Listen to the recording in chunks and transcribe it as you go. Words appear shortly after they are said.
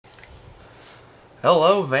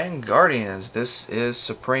Hello Vanguardians, this is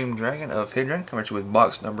Supreme Dragon of Hydron coming to you with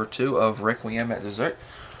box number 2 of Requiem at Berserk.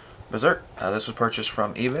 This was purchased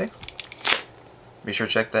from eBay. Be sure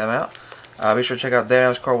to check them out. Be sure to check out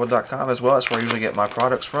DanAmsCardwood.com as well. That's where I usually get my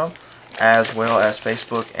products from, as well as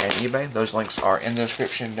Facebook and eBay. Those links are in the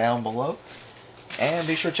description down below. And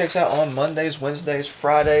be sure to check us out on Mondays, Wednesdays,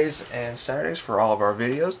 Fridays, and Saturdays for all of our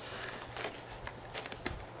videos.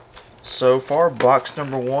 So far, box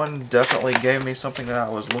number 1 definitely gave me something that I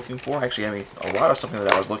was looking for. Actually, gave me a lot of something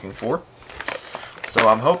that I was looking for. So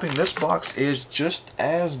I'm hoping this box is just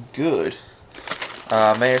as good.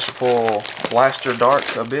 Managed to pull Blaster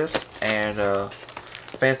Dark Abyss and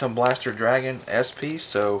Phantom Blaster Dragon SP.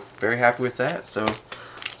 So very happy with that. So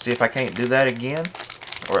see if I can't do that again,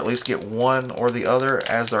 or at least get one or the other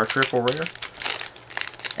as our triple rare.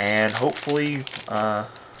 And hopefully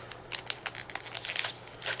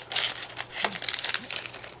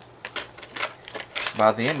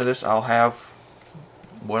by the end of this, I'll have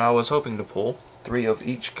what I was hoping to pull: 3 of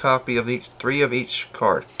each copy of three of each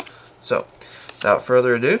card. So, without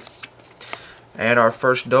further ado, and our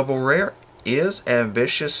first double rare is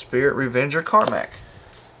Ambitious Spirit Revenger Carmack.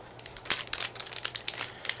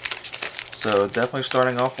 So, definitely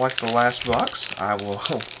starting off like the last box. I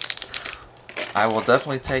will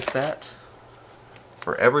definitely take that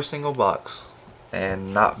for every single box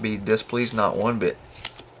and not be displeased, not one bit.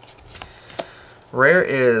 Rare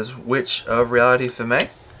is Witch of Reality Femme.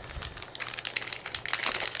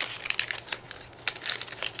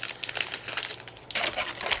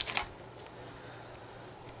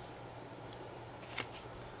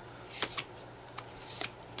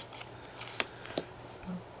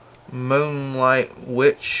 Moonlight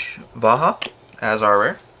Witch Vaha as our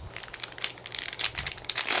rare.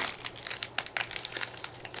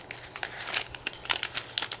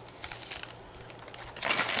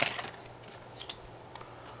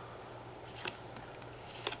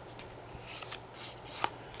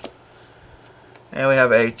 And we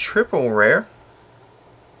have a triple rare,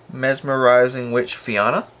 Mesmerizing Witch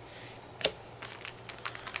Fiona.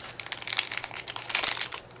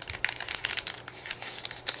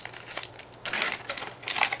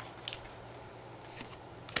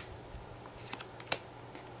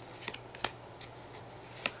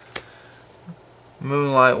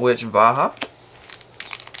 Moonlight Witch Vaha.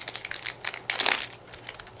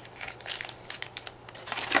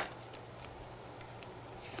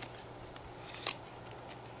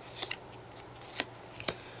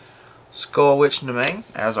 Skull Witch Nemang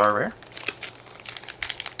as our rare.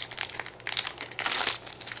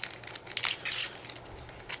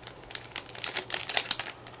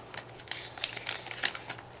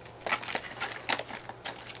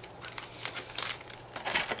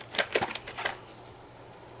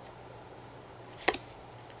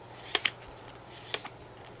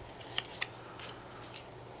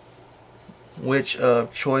 Witch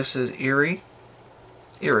of Choices Eru,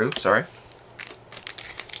 sorry.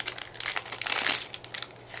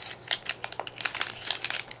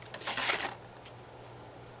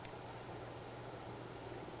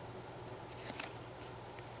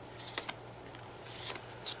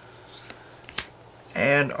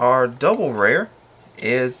 And our double rare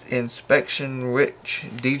is Inspection Witch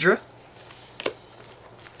Deidre.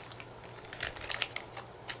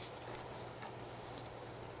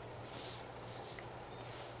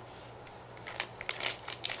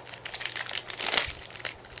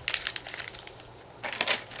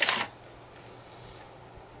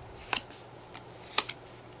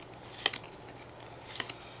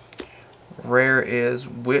 Rare is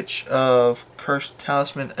Witch of Cursed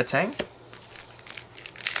Talisman Atang.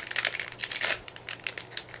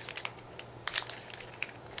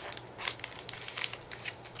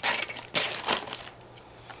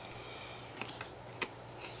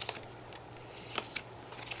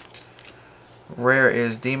 Rare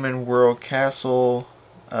is Demon World Castle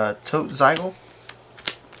Tote Zygle.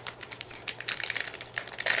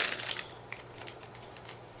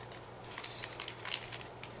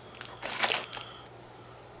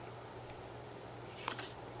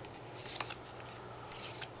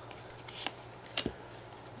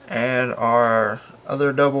 And our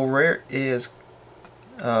other double rare is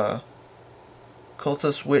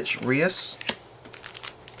Cultist Witch Rias.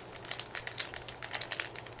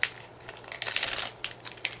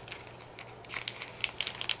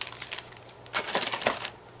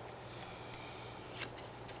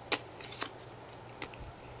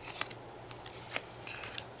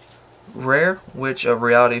 Rare Witch of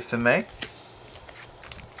Reality Femme.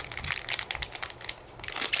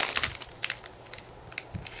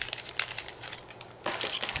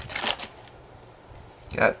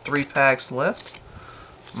 Got 3 packs left.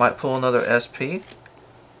 Might pull another SP.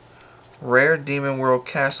 Rare Demon World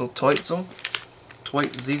Castle Toitzel,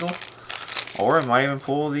 or it might even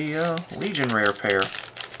pull the Legion rare pair.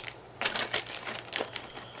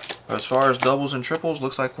 But as far as doubles and triples,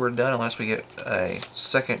 looks like we're done unless we get a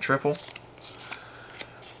second triple.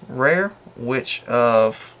 Rare Witch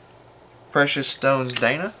of Precious Stones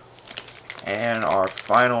Dana, and our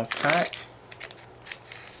final pack.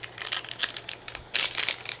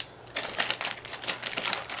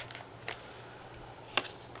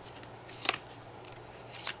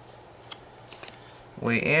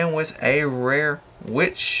 We end with a rare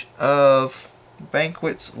Witch of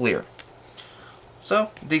Banquets Lear. So,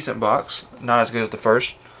 decent box. Not as good as the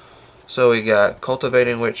first. So we got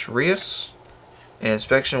Cultivating Witch Rias,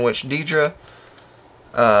 Inspection Witch Deidre,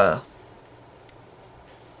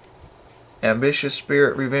 Ambitious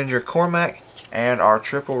Spirit Revenger Cormac, and our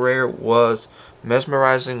triple rare was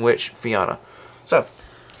Mesmerizing Witch Fiona. So,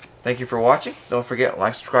 thank you for watching. Don't forget,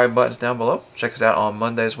 like, subscribe buttons down below. Check us out on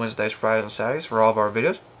Mondays, Wednesdays, Fridays, and Saturdays for all of our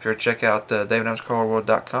videos. Be sure to check out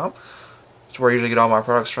davidmscrawlerworld.com. That's where I usually get all my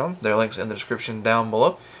products from. There are links in the description down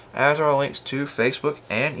below, as are links to Facebook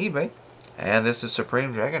and eBay. And this is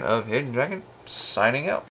Supreme Dragon of Hidden Dragon, signing out.